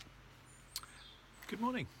Good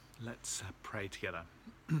morning. Let's pray together.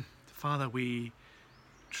 Father, we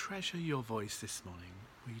treasure your voice this morning.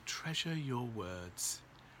 We treasure your words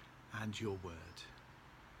and your word,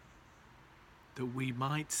 that we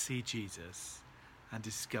might see Jesus and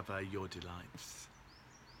discover your delights.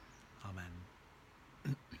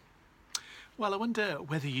 Amen. Well, I wonder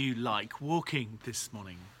whether you like walking this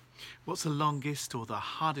morning. What's the longest or the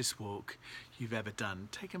hardest walk you've ever done?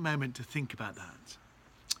 Take a moment to think about that.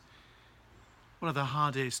 One of the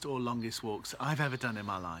hardest or longest walks I've ever done in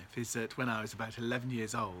my life is that when I was about 11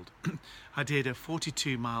 years old, I did a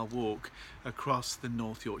 42-mile walk across the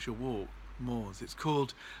North Yorkshire Moors. It's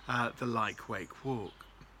called the Lyke Wake Walk.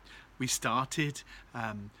 We started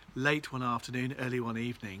late one afternoon, early one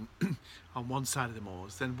evening on one side of the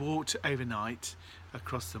moors, then walked overnight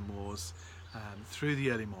across the moors through the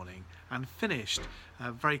early morning and finished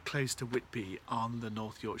very close to Whitby on the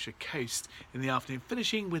North Yorkshire coast in the afternoon,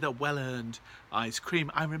 finishing with a well-earned ice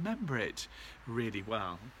cream. I remember it really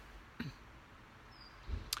well.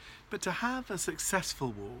 But to have a successful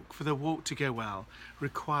walk, for the walk to go well,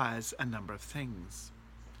 requires a number of things.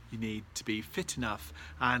 You need to be fit enough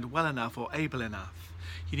and well enough or able enough.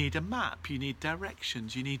 You need a map, you need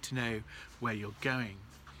directions, you need to know where you're going.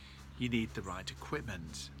 You need the right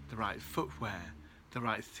equipment, the right footwear, the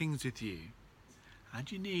right things with you. And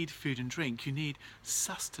you need food and drink. You need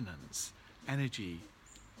sustenance, energy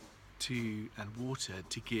and water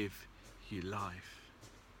to give you life.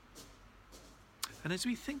 And as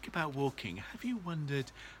we think about walking, have you wondered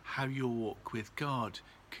how your walk with God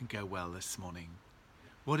can go well this morning?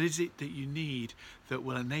 What is it that you need that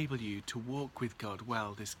will enable you to walk with God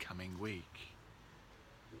well this coming week?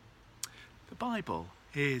 The Bible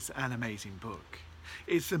is an amazing book.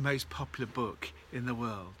 It's the most popular book in the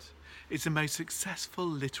world. It's the most successful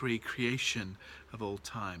literary creation of all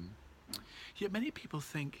time. Yet many people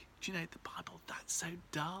think, do you know, the Bible, that's so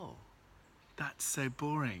dull. That's so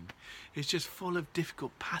boring. It's just full of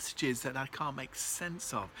difficult passages that I can't make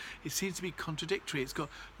sense of. It seems to be contradictory. It's got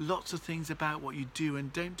lots of things about what you do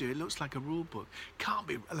and don't do. It looks like a rule book. Can't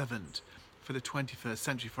be relevant for the 21st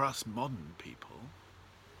century, for us modern people.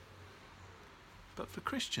 But for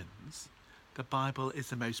Christians, the Bible is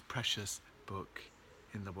the most precious book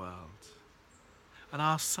in the world. And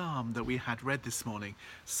our psalm that we had read this morning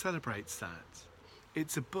celebrates that.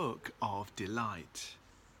 It's a book of delight.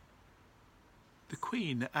 The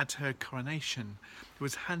Queen, at her coronation,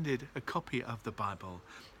 was handed a copy of the Bible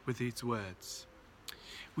with these words: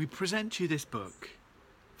 "We present you this book,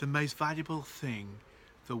 the most valuable thing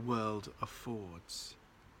the world affords."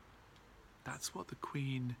 That's what the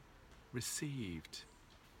Queen received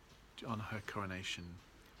on her coronation.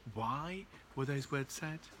 Why were those words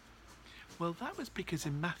said? Well, that was because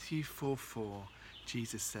in Matthew 4:4,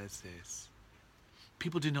 Jesus says this: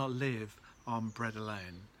 "People do not live on bread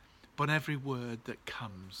alone, but on every word that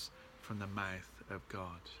comes from the mouth of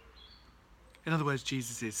God." In other words,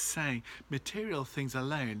 Jesus is saying material things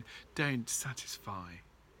alone don't satisfy.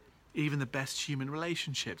 Even the best human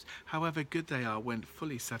relationships, however good they are, won't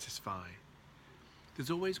fully satisfy. There's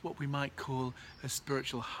always what we might call a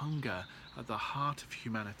spiritual hunger at the heart of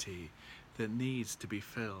humanity that needs to be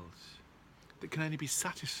filled, that can only be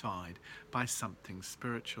satisfied by something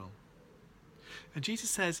spiritual. And Jesus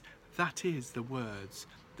says that is the words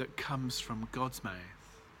that comes from God's mouth.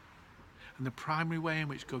 And the primary way in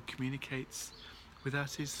which God communicates with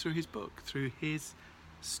us is through his book, through his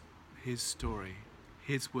story,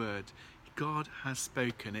 his word. God has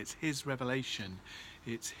spoken. It's his revelation.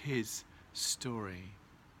 It's his story.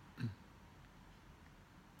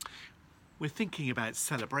 We're thinking about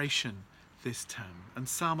celebration this term, and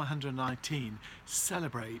Psalm 119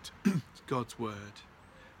 celebrate God's word,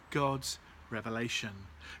 God's revelation.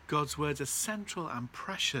 God's words are central and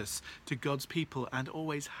precious to God's people and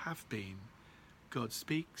always have been. God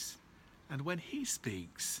speaks, and when he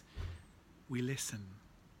speaks, we listen.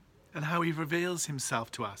 And how he reveals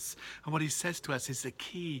himself to us and what he says to us is the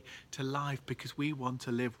key to life, because we want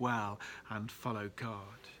to live well and follow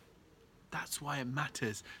God. That's why it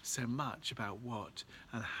matters so much about what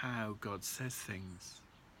and how God says things.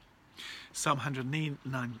 Psalm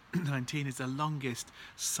 119 is the longest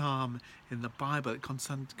psalm in the Bible. It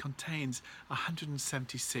contains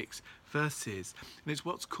 176 verses, and it's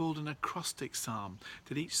what's called an acrostic psalm,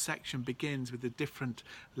 that each section begins with a different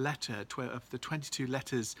letter of the 22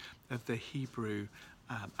 letters of the Hebrew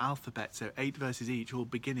alphabet, so 8 verses each, all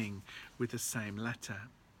beginning with the same letter.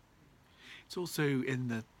 It's also in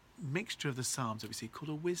the mixture of the psalms that we see called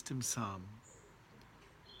a wisdom psalm,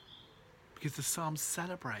 because the psalm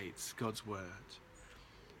celebrates God's word,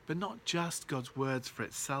 But not just God's words for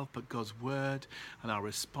itself, but God's word and our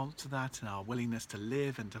response to that and our willingness to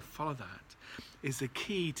live and to follow that is the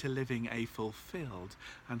key to living a fulfilled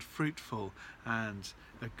and fruitful and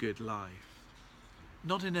a good life.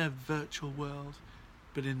 Not in a virtual world,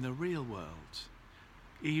 but in the real world.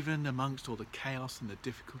 Even amongst all the chaos and the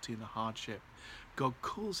difficulty and the hardship, God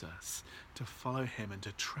calls us to follow him and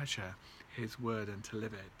to treasure his word and to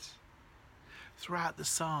live it. Throughout the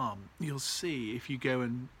psalm, you'll see, if you go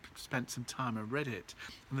and spent some time and read it,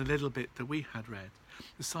 and the little bit that we had read,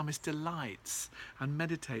 the psalmist delights and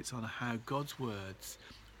meditates on how God's words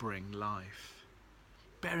bring life.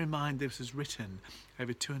 Bear in mind this was written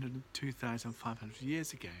over 2,500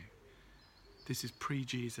 years ago. This is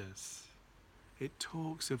pre-Jesus. It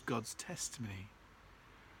talks of God's testimony,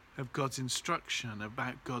 of God's instruction,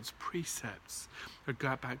 about God's precepts,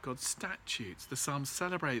 about God's statutes. The psalm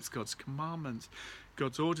celebrates God's commandments,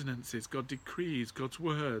 God's ordinances, God's decrees, God's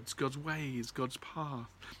words, God's ways, God's path,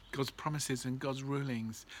 God's promises and God's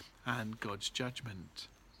rulings, and God's judgment.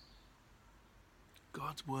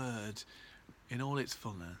 God's word, in all its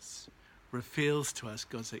fullness, reveals to us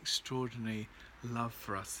God's extraordinary love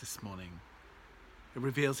for us this morning. It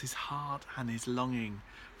reveals his heart and his longing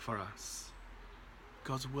for us.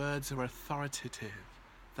 God's words are authoritative,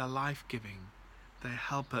 they're life-giving, they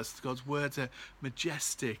help us. God's words are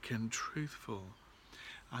majestic and truthful,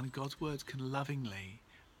 and God's words can lovingly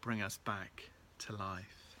bring us back to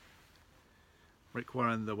life. Rick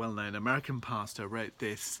Warren, the well-known American pastor, wrote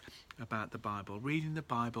this about the Bible: reading the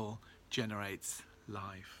Bible generates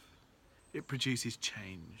life. It produces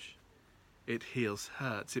change. It heals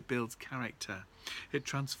hurts. It builds character. It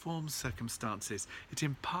transforms circumstances. It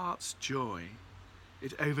imparts joy.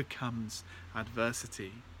 It overcomes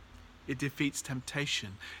adversity. It defeats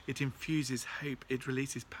temptation. It infuses hope. It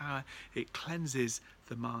releases power. It cleanses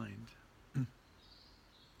the mind.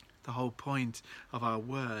 The whole point of our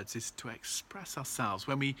words is to express ourselves.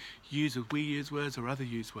 When we use words or others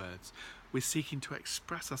use words, we're seeking to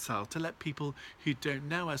express ourselves, to let people who don't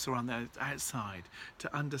know us or on the outside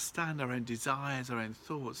to understand our own desires, our own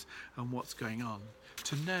thoughts and what's going on,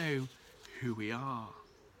 to know who we are.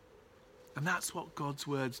 And that's what God's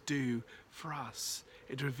words do for us.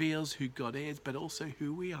 It reveals who God is, but also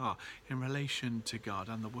who we are in relation to God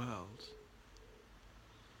and the world.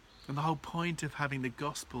 And the whole point of having the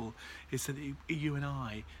gospel is that you and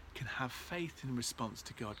I can have faith in response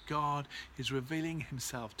to God. God is revealing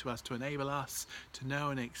himself to us to enable us to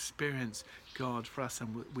know and experience God for us.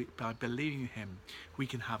 And by believing him, we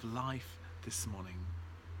can have life this morning.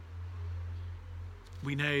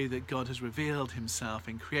 We know that God has revealed himself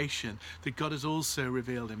in creation, that God has also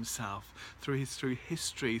revealed himself through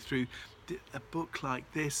history, through a book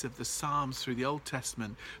like this of the Psalms, through the Old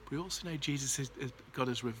Testament. But we also know God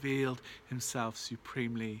has revealed himself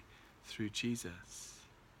supremely through Jesus.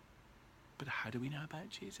 But how do we know about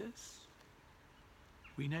Jesus?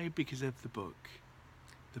 We know because of the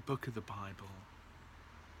book of the Bible.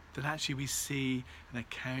 That actually we see an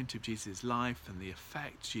account of Jesus' life and the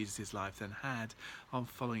effect Jesus' life then had on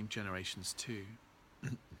following generations too.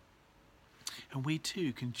 And we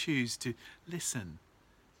too can choose to listen,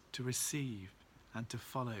 to receive and to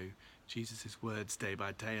follow Jesus' words day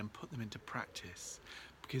by day and put them into practice,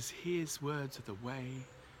 because his words are the way,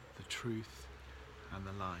 the truth and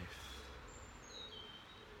the life.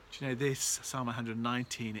 Do you know, this Psalm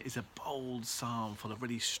 119 is a bold psalm full of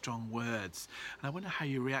really strong words. And I wonder how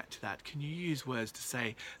you react to that. Can you use words to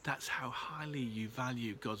say that's how highly you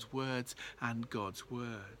value God's words and God's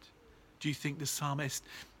word? Do you think the psalmist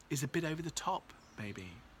is a bit over the top, maybe?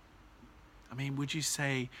 I mean, would you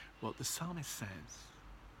say what the psalmist says?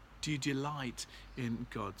 Do you delight in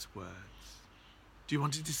God's words? Do you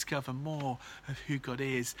want to discover more of who God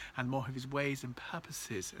is and more of his ways and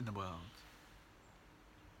purposes in the world?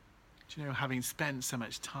 Do you know, having spent so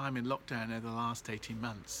much time in lockdown over the last 18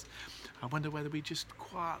 months, I wonder whether we just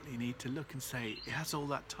quietly need to look and say, has all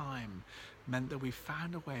that time meant that we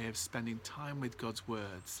found a way of spending time with God's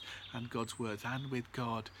words and with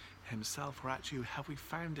God himself? Or actually, have we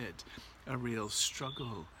found it a real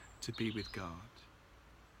struggle to be with God,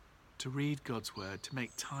 to read God's word, to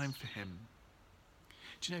make time for him?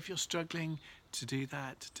 Do you know, if you're struggling to do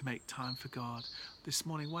that, to make time for God this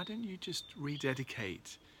morning, why don't you just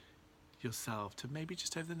rededicate yourself to maybe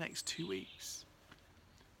just over the next 2 weeks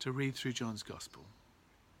to read through John's Gospel?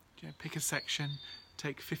 You know, pick a section,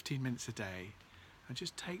 take 15 minutes a day and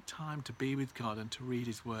just take time to be with God and to read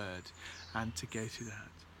his word and to go through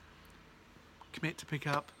that. Commit to pick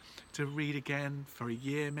up, to read again for a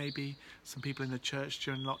year maybe. Some people in the church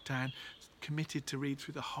during lockdown committed to read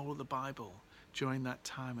through the whole of the Bible during that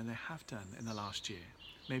time, and they have done in the last year.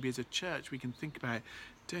 Maybe as a church we can think about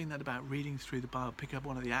doing that, about reading through the Bible. Pick up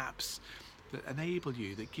one of the apps that enable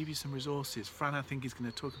you, that give you some resources. Fran, I think, is going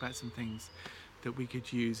to talk about some things that we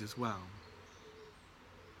could use as well.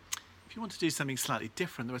 If you want to do something slightly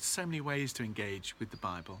different, there are so many ways to engage with the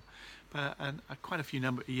Bible. But quite a few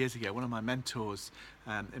years ago, one of my mentors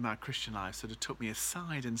in my Christian life sort of took me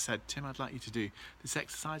aside and said, Tim, I'd like you to do this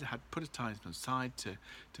exercise. I had put a time aside to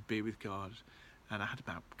be with God, and I had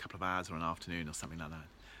about a couple of hours or an afternoon or something like that.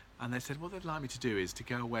 And they said, what they'd like me to do is to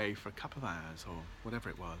go away for a couple of hours or whatever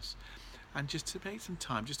it was, and just to take some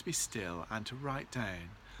time, just to be still and to write down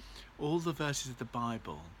all the verses of the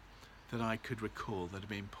Bible that I could recall that had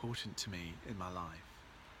been important to me in my life.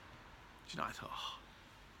 Do you know, I thought,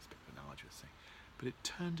 it's a bit of an arduous thing. But it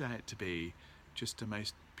turned out to be just a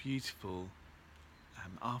most beautiful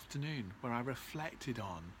afternoon where I reflected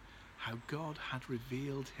on how God had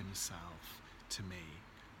revealed himself to me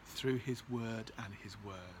through his word and his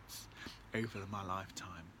words over my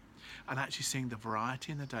lifetime. And actually seeing the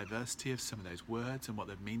variety and the diversity of some of those words and what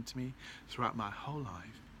they've meant to me throughout my whole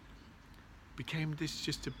life became this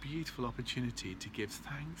just a beautiful opportunity to give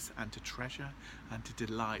thanks and to treasure and to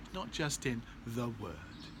delight, not just in the word,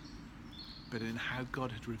 but in how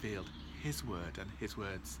God had revealed his word and his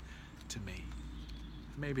words to me.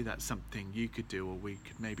 Maybe that's something you could do, or we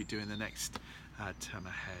could maybe do in the next term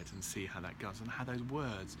ahead, and see how that goes and how those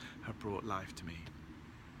words have brought life to me.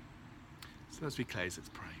 So as we close, let's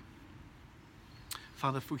pray.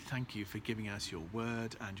 Father, we thank you for giving us your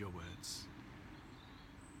word and your words.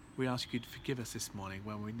 We ask you to forgive us this morning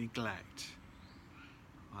when we neglect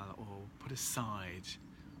or put aside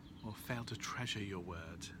or fail to treasure your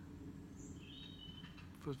word.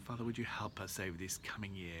 Father, would you help us over this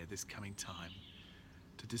coming year, this coming time,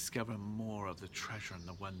 to discover more of the treasure and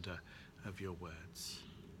the wonder of your words.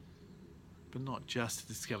 But not just to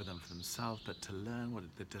discover them for themselves, but to learn what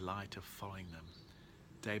the delight of following them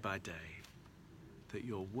day by day, that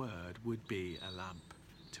your word would be a lamp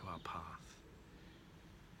to our path.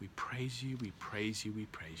 We praise you, we praise you, we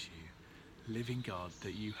praise you, living God,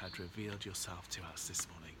 that you had revealed yourself to us this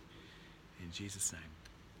morning. In Jesus' name,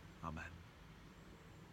 amen.